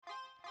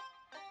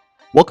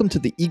Welcome to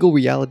the Eagle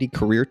Reality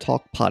Career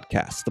Talk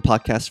podcast, the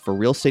podcast for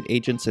real estate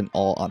agents and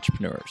all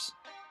entrepreneurs.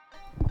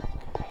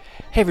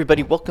 Hey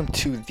everybody, welcome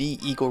to the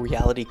Eagle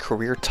Reality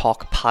Career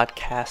Talk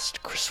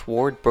podcast. Chris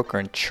Ward, broker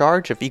in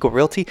charge of Eagle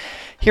Realty.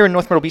 Here in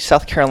North Myrtle Beach,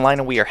 South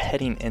Carolina, we are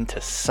heading into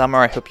summer.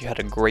 I hope you had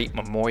a great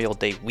Memorial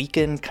Day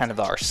weekend, kind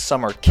of our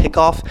summer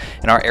kickoff.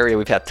 In our area,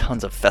 we've had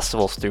tons of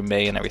festivals through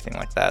May and everything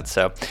like that.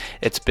 So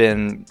it's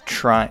been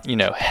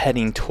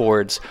heading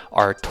towards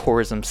our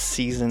tourism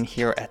season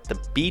here at the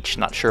beach.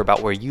 Not sure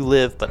about where you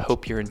live, but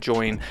hope you're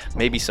enjoying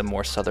maybe some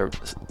more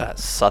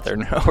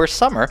southern or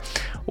summer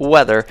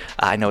weather.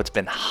 I know it's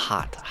been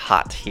hot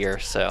here,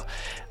 so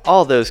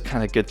all those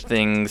kind of good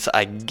things,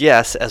 I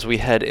guess, as we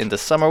head into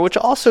summer, which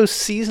also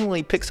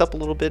seasonally picks up a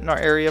little bit in our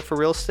area for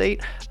real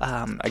estate.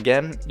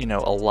 Again,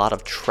 a lot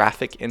of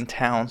traffic in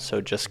town,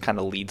 so just kind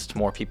of leads to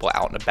more people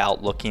out and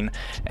about looking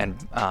and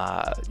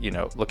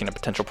looking at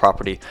potential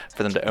property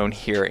for them to own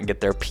here and get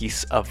their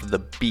piece of the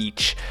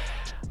beach.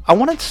 I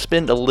wanted to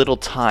spend a little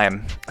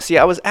time. See,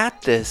 I was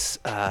at this.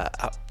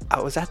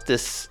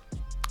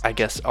 I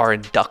guess our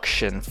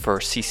induction for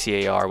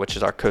CCAR, which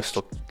is our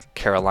Coastal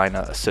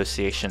Carolina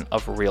Association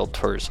of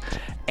Realtors,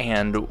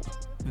 and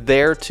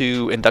there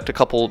to induct a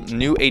couple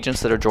new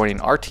agents that are joining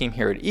our team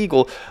here at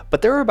Eagle.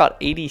 But there were about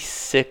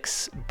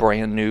 86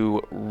 brand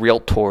new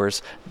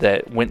realtors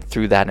that went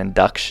through that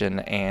induction,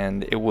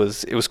 and it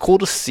was cool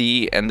to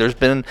see. And there's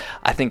been,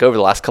 I think, over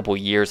the last couple of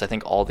years, I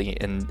think all the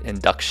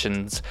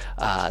inductions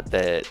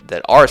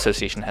that our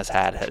association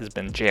has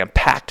been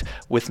jam-packed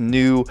with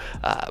new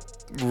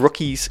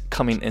rookies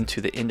coming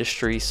into the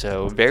industry.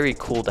 So very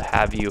cool to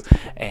have you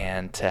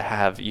and to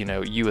have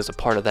you as a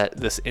part of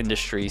this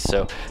industry.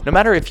 So no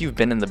matter if you've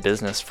been in the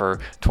business for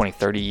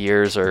 20-30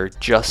 years or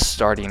just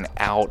starting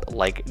out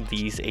like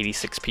these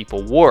 86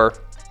 people were,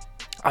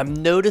 I'm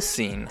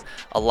noticing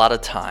a lot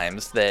of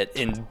times that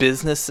in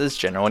businesses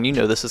general, and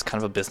this is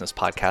kind of a business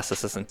podcast,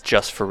 this isn't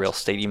just for real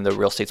estate, even though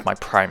real estate's my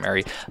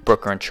primary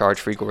broker in charge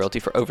for Eagle Realty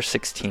for over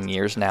 16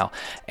 years now,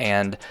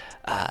 and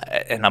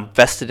I'm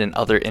vested in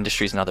other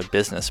industries and other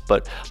business,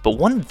 but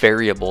one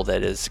variable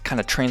that is kind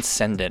of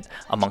transcendent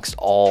amongst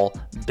all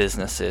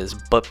businesses,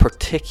 but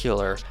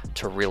particular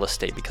to real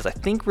estate, because I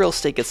think real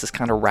estate gets this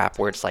kind of rap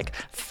where it's like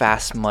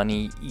fast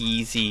money,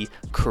 easy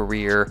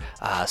career,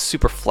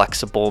 super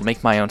flexible,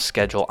 make my own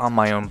schedule, I'm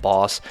my own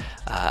boss,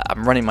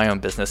 I'm running my own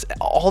business.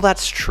 All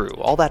that's true.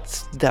 All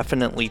that's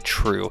definitely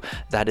true.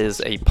 That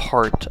is a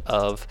part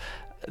of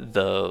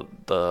the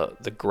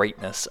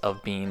greatness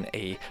of being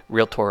a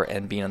realtor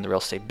and being in the real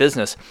estate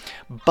business.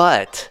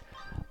 But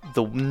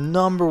the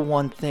number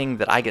one thing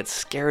that I get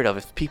scared of,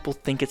 if people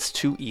think it's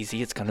too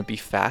easy, it's going to be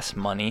fast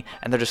money,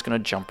 and they're just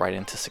going to jump right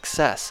into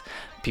success.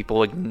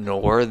 People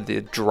ignore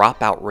the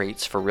dropout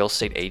rates for real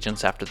estate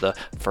agents after the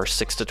first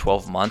 6 to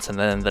 12 months, and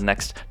then the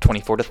next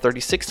 24 to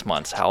 36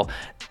 months,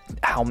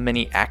 how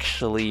many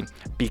actually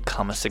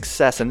become a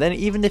success. And then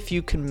even if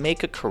you can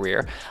make a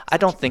career, I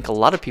don't think a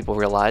lot of people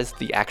realize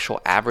the actual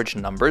average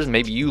numbers.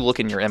 Maybe you look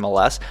in your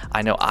MLS.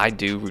 I know I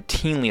do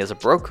routinely as a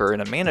broker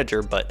and a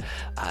manager, but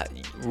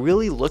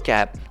really look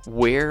at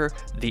where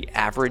the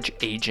average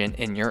agent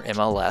in your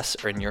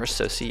MLS or in your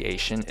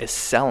association is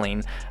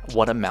selling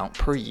what amount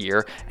per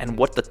year, and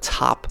what the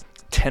top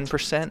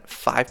 10%,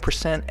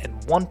 5%,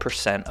 and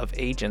 1% of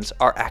agents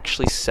are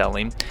actually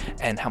selling,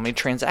 and how many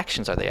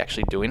transactions are they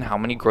actually doing, how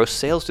many gross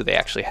sales do they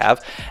actually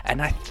have.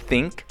 And I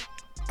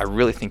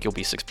really think you'll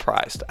be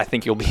surprised. I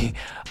think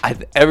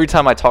every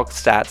time I talk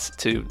stats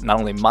to not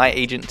only my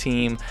agent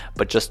team,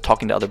 but just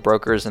talking to other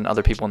brokers and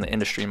other people in the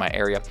industry in my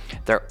area,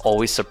 they're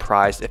always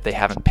surprised if they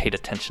haven't paid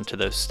attention to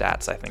those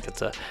stats. I think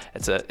it's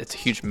a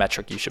huge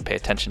metric you should pay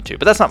attention to.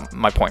 But that's not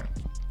my point.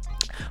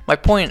 My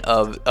point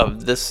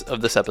of this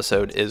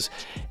episode is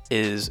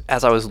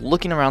as I was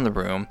looking around the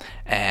room,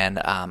 and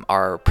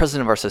our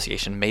president of our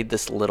association made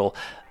this little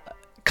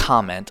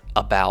comment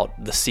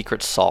about the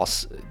secret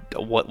sauce,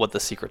 what the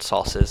secret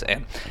sauce is,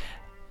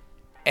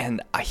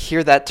 and I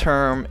hear that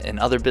term in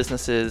other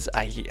businesses.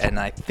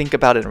 I think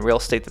about it in real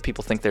estate, that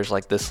people think there's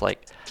this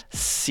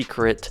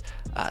secret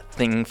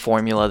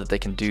formula that they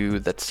can do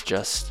that's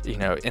just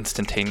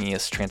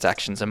instantaneous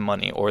transactions and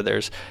money, or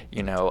there's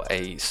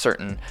a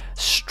certain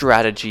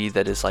strategy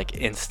that is like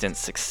instant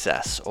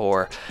success,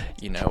 or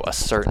a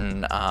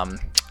certain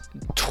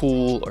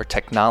tool or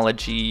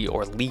technology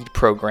or lead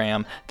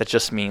program that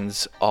just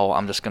means,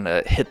 I'm just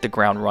gonna hit the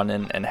ground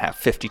running and have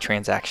 50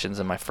 transactions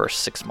in my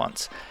first 6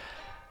 months.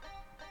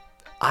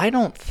 I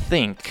don't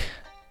think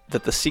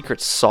that the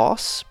secret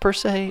sauce per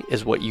se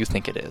is what you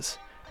think it is.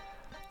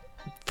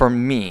 For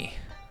me,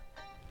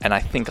 and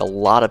I think a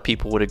lot of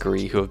people would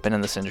agree who have been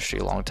in this industry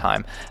a long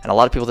time, and a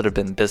lot of people that have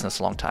been in business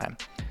a long time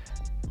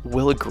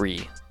will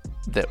agree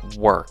that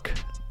work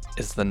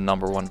is the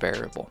number one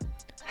variable.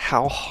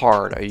 How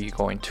hard are you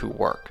going to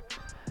work?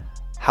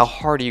 How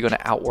hard are you going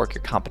to outwork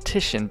your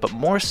competition? But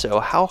more so,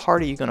 how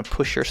hard are you going to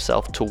push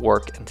yourself to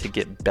work and to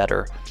get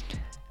better?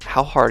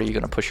 How hard are you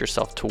going to push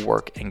yourself to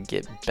work and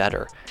get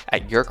better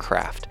at your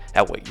craft,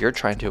 at what you're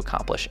trying to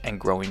accomplish, and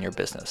growing your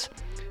business?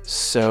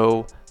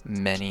 So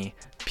many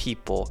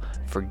people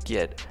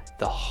forget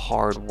the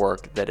hard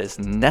work that is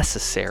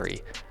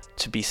necessary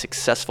to be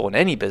successful in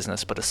any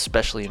business, but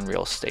especially in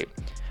real estate.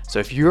 So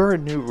if you're a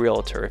new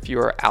realtor, if you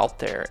are out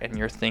there and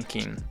you're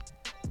thinking,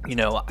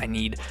 I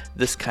need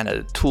this kind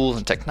of tools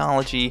and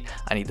technology,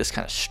 I need this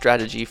kind of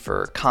strategy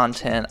for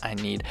content, I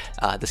need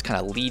this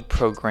kind of lead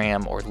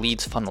program or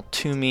leads funnel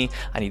to me,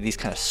 I need these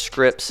kind of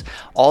scripts,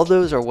 all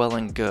those are well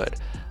and good,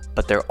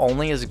 but they're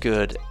only as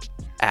good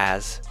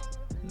as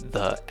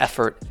the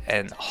effort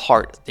and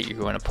heart that you're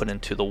going to put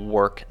into the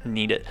work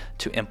needed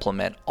to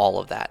implement all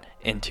of that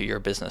into your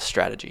business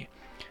strategy.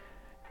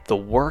 The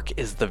work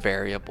is the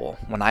variable.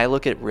 When I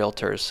look at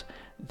realtors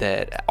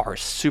that are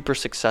super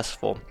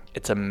successful,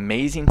 it's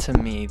amazing to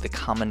me the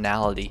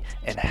commonality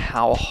and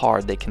how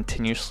hard they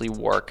continuously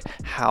work,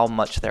 how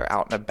much they're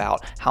out and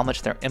about, how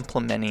much they're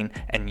implementing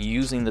and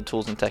using the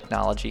tools and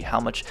technology, how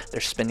much they're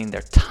spending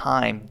their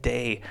time,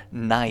 day,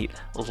 night,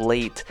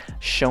 late,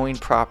 showing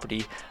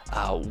property,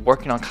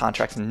 working on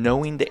contracts,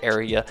 knowing the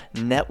area,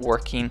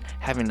 networking,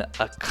 having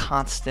a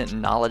constant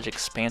knowledge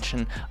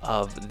expansion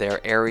of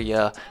their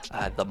area,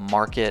 the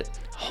market,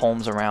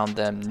 homes around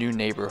them, new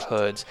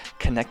neighborhoods,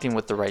 connecting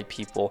with the right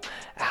people.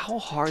 How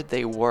hard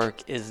they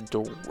work is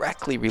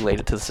directly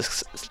related to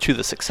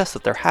the success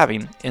that they're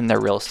having in their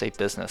real estate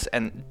business.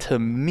 And to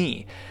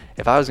me,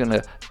 if I was going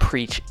to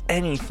preach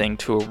anything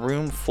to a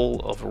room full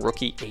of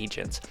rookie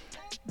agents,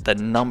 the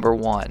number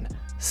one,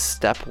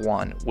 step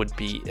one would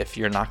be, if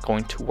you're not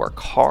going to work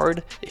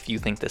hard, if you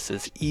think this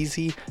is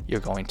easy, you're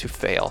going to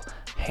fail,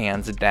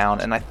 hands down.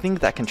 And I think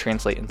that can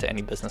translate into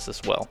any business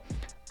as well.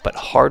 But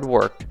hard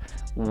work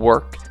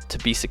to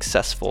be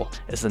successful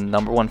is the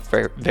number one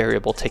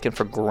variable taken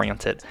for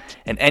granted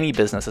in any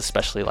business,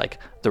 especially like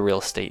the real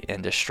estate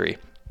industry.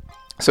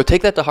 So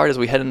take that to heart as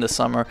we head into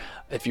summer.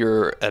 If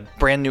you're a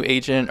brand new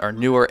agent or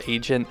newer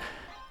agent,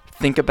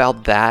 think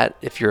about that.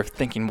 If you're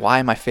thinking, why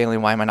am I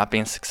failing? Why am I not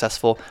being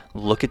successful?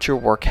 Look at your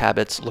work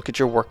habits. Look at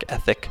your work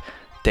ethic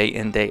day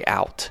in, day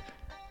out.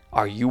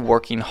 Are you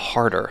working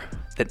harder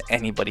than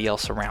anybody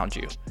else around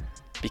you?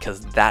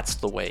 Because that's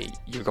the way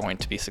you're going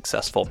to be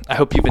successful. I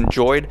hope you've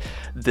enjoyed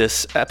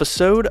this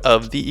episode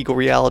of the Eagle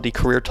Reality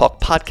Career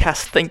Talk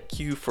podcast. Thank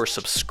you for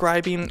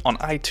subscribing on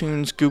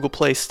iTunes, Google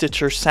Play,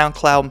 Stitcher,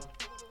 SoundCloud.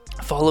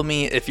 Follow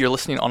me if you're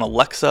listening on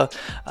Alexa.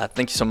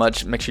 Thank you so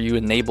much. Make sure you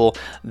enable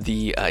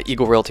the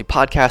Eagle Realty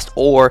podcast,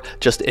 or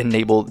just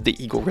enable the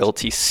Eagle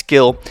Realty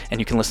skill, and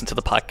you can listen to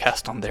the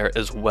podcast on there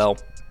as well.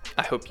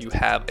 I hope you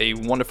have a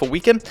wonderful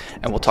weekend,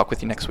 and we'll talk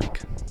with you next week.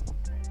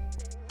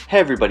 Hey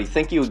everybody,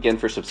 thank you again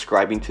for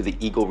subscribing to the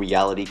Eagle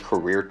Reality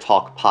Career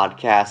Talk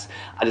podcast.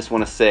 I just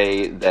want to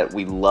say that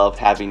we love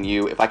having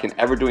you. If I can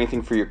ever do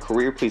anything for your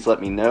career, please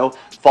let me know.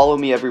 Follow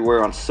me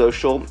everywhere on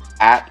social,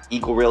 at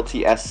Eagle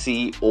Realty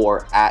SC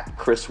or at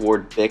Chris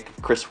Ward Bic,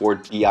 Chris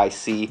Ward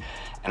BIC,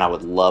 and I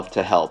would love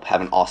to help. Have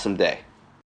an awesome day.